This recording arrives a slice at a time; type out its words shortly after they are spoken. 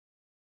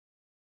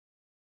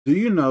Do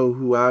you know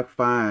who I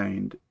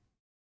find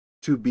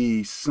to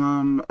be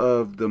some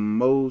of the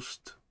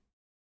most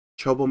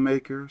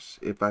troublemakers,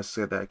 if I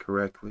said that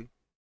correctly?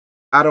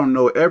 I don't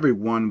know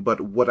everyone,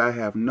 but what I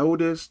have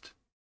noticed,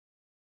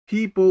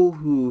 people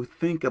who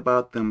think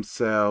about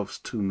themselves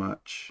too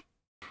much.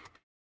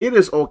 It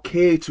is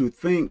okay to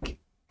think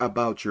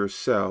about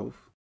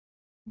yourself,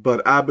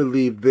 but I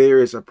believe there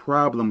is a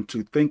problem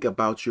to think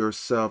about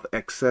yourself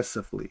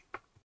excessively.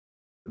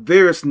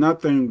 There is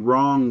nothing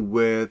wrong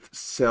with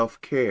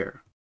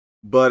self-care.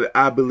 But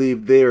I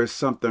believe there is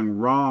something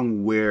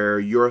wrong where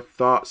your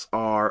thoughts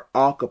are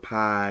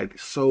occupied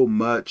so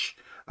much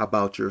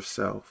about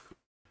yourself.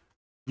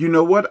 You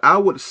know what? I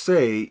would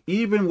say,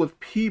 even with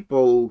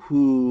people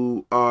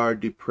who are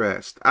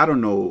depressed, I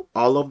don't know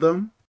all of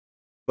them,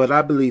 but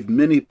I believe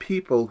many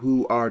people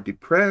who are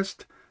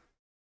depressed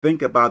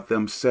think about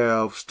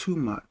themselves too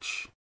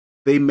much.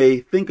 They may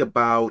think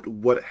about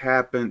what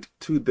happened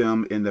to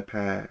them in the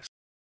past.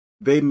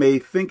 They may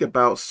think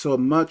about so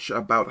much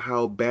about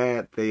how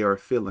bad they are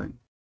feeling.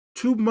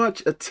 Too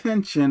much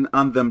attention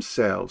on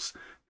themselves.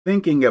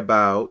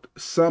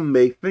 Some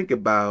may think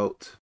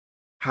about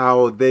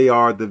how they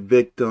are the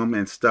victim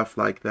and stuff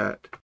like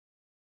that.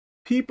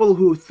 People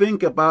who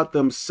think about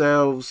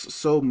themselves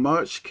so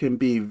much can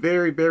be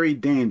very, very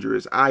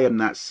dangerous. I am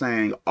not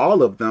saying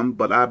all of them,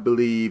 but I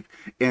believe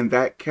in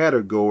that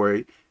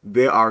category,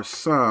 there are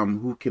some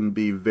who can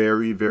be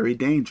very, very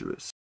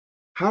dangerous.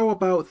 How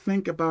about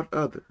think about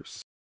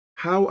others?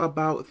 How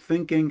about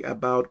thinking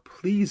about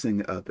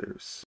pleasing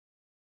others?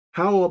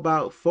 How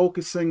about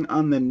focusing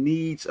on the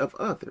needs of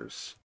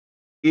others?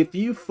 If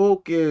you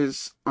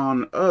focus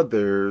on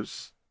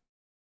others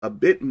a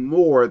bit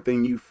more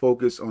than you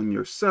focus on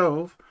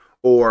yourself,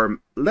 or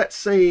let's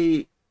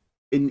say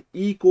an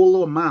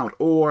equal amount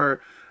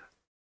or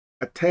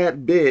a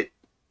tad bit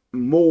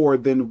more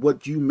than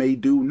what you may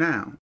do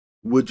now,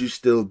 would you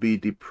still be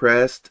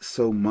depressed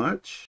so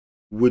much?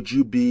 Would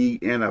you be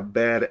in a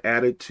bad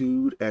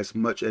attitude as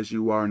much as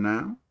you are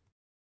now?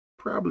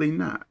 Probably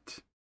not.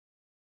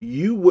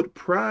 You would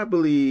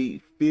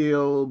probably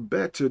feel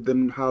better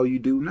than how you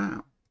do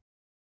now.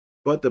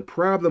 But the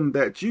problem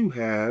that you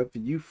have,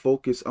 you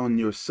focus on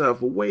yourself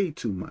way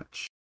too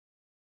much.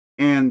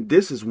 And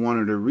this is one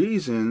of the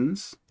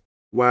reasons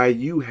why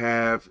you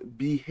have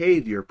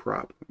behavior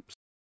problems.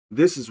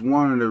 This is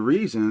one of the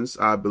reasons,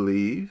 I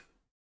believe,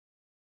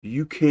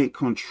 you can't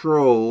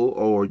control,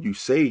 or you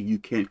say you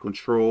can't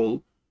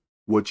control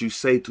what you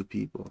say to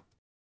people.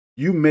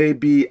 You may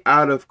be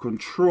out of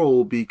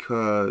control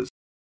because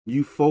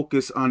you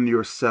focus on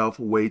yourself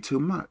way too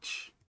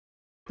much.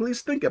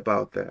 Please think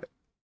about that.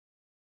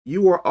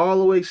 You are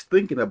always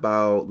thinking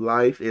about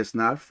life is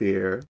not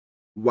fair.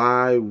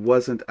 Why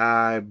wasn't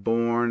I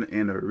born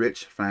in a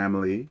rich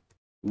family?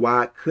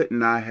 Why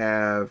couldn't I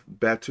have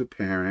better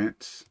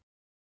parents?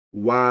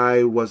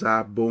 Why was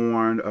I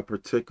born a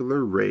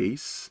particular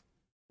race?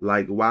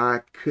 Like,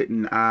 why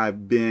couldn't I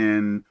have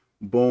been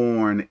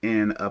born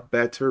in a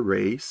better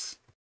race?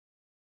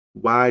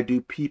 Why do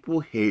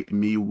people hate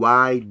me?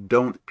 Why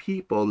don't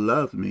people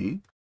love me?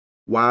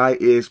 Why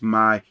is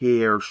my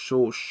hair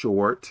so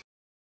short?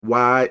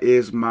 Why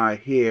is my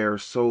hair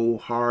so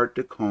hard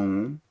to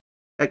comb?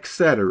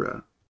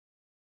 Etc.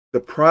 The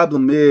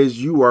problem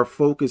is you are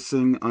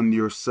focusing on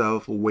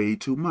yourself way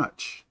too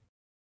much.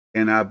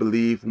 And I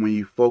believe when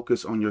you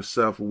focus on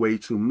yourself way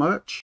too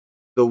much,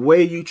 the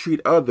way you treat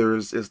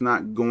others is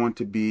not going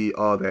to be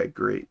all that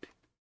great.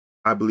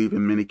 I believe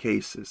in many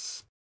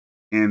cases.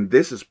 And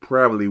this is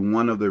probably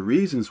one of the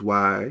reasons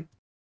why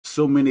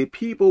so many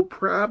people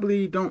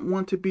probably don't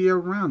want to be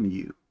around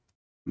you.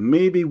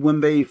 Maybe when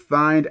they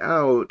find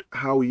out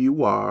how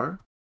you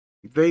are,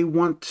 they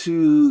want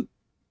to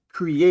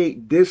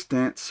create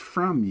distance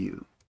from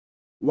you.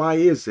 Why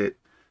is it?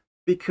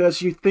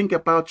 Because you think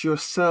about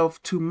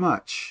yourself too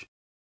much.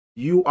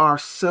 You are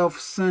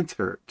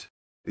self-centered.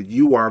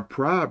 You are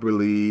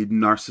probably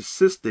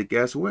narcissistic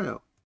as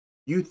well.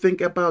 You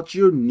think about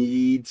your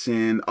needs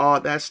and all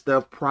that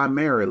stuff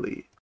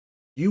primarily.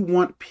 You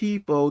want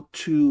people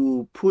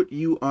to put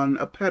you on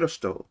a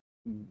pedestal.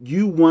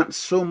 You want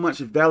so much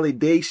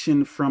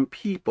validation from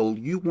people.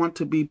 You want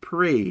to be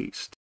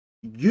praised.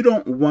 You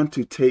don't want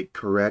to take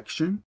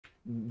correction.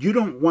 You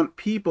don't want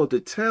people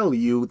to tell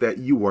you that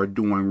you are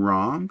doing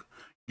wrong.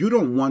 You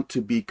don't want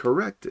to be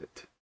corrected.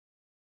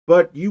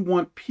 But you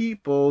want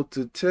people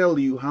to tell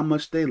you how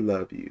much they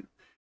love you.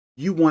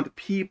 You want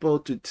people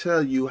to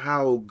tell you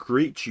how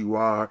great you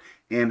are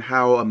and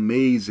how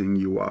amazing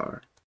you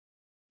are.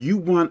 You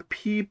want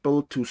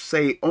people to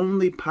say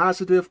only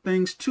positive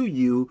things to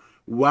you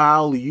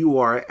while you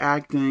are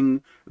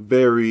acting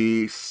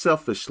very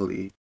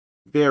selfishly,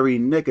 very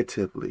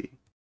negatively.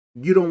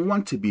 You don't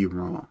want to be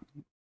wrong.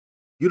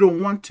 You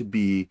don't want to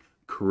be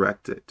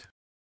corrected.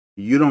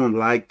 You don't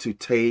like to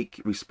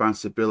take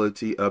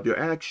responsibility of your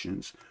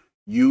actions.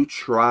 You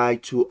try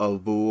to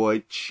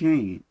avoid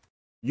shame.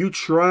 You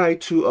try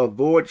to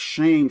avoid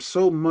shame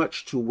so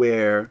much to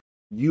where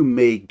you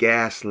may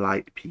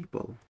gaslight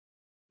people.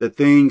 The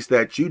things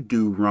that you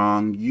do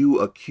wrong, you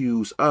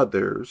accuse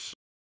others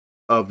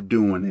of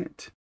doing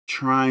it,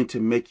 trying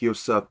to make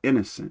yourself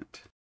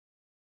innocent.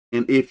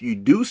 And if you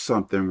do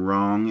something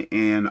wrong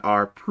and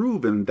are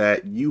proven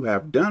that you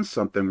have done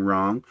something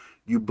wrong,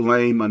 you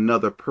blame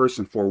another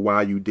person for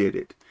why you did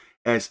it,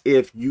 as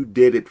if you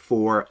did it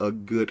for a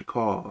good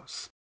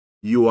cause.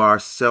 You are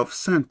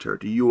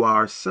self-centered. You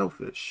are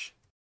selfish.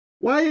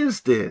 Why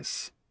is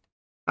this?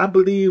 I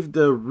believe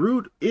the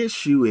root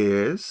issue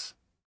is,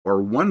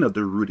 or one of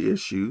the root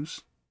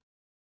issues,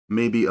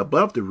 maybe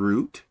above the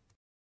root,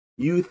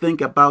 you think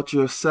about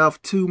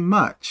yourself too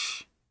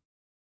much.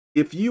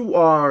 If you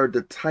are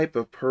the type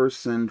of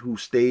person who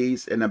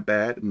stays in a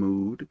bad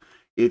mood,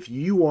 if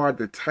you are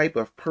the type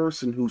of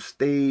person who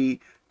stay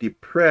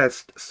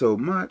depressed so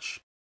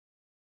much,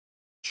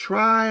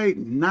 try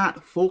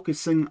not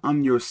focusing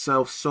on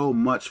yourself so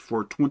much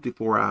for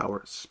 24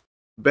 hours.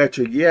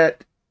 Better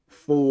yet,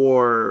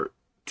 for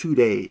 2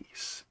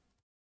 days.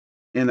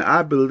 And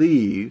I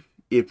believe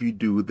if you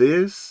do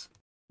this,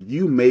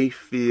 you may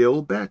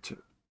feel better.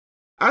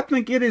 I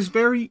think it is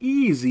very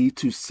easy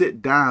to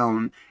sit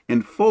down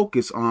and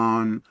focus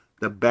on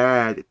the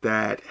bad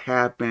that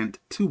happened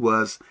to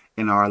us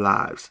in our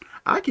lives.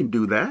 I can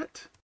do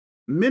that.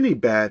 Many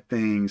bad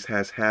things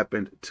has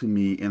happened to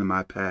me in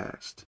my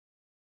past.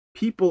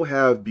 People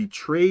have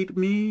betrayed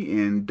me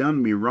and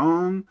done me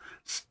wrong,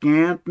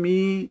 scammed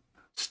me,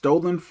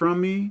 stolen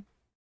from me,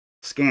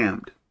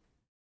 scammed.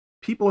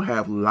 People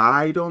have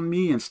lied on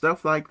me and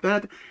stuff like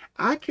that.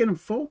 I can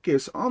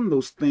focus on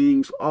those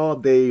things all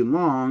day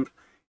long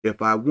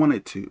if I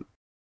wanted to.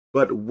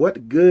 But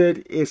what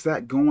good is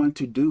that going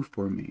to do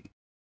for me?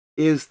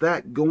 Is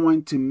that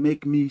going to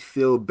make me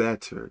feel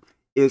better?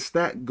 Is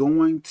that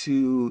going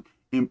to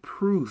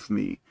improve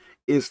me?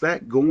 Is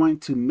that going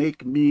to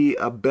make me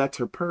a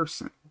better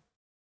person?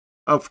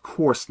 Of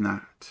course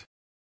not.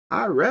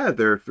 I'd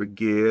rather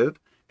forgive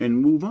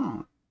and move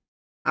on.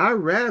 I'd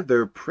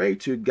rather pray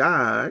to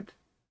God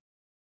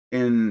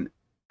and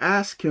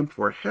ask Him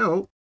for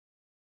help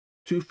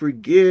to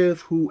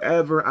forgive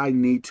whoever I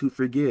need to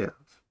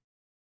forgive.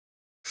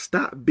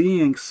 Stop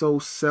being so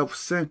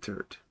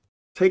self-centered.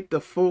 Take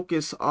the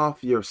focus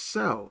off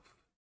yourself.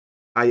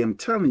 I am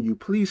telling you,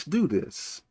 please do this.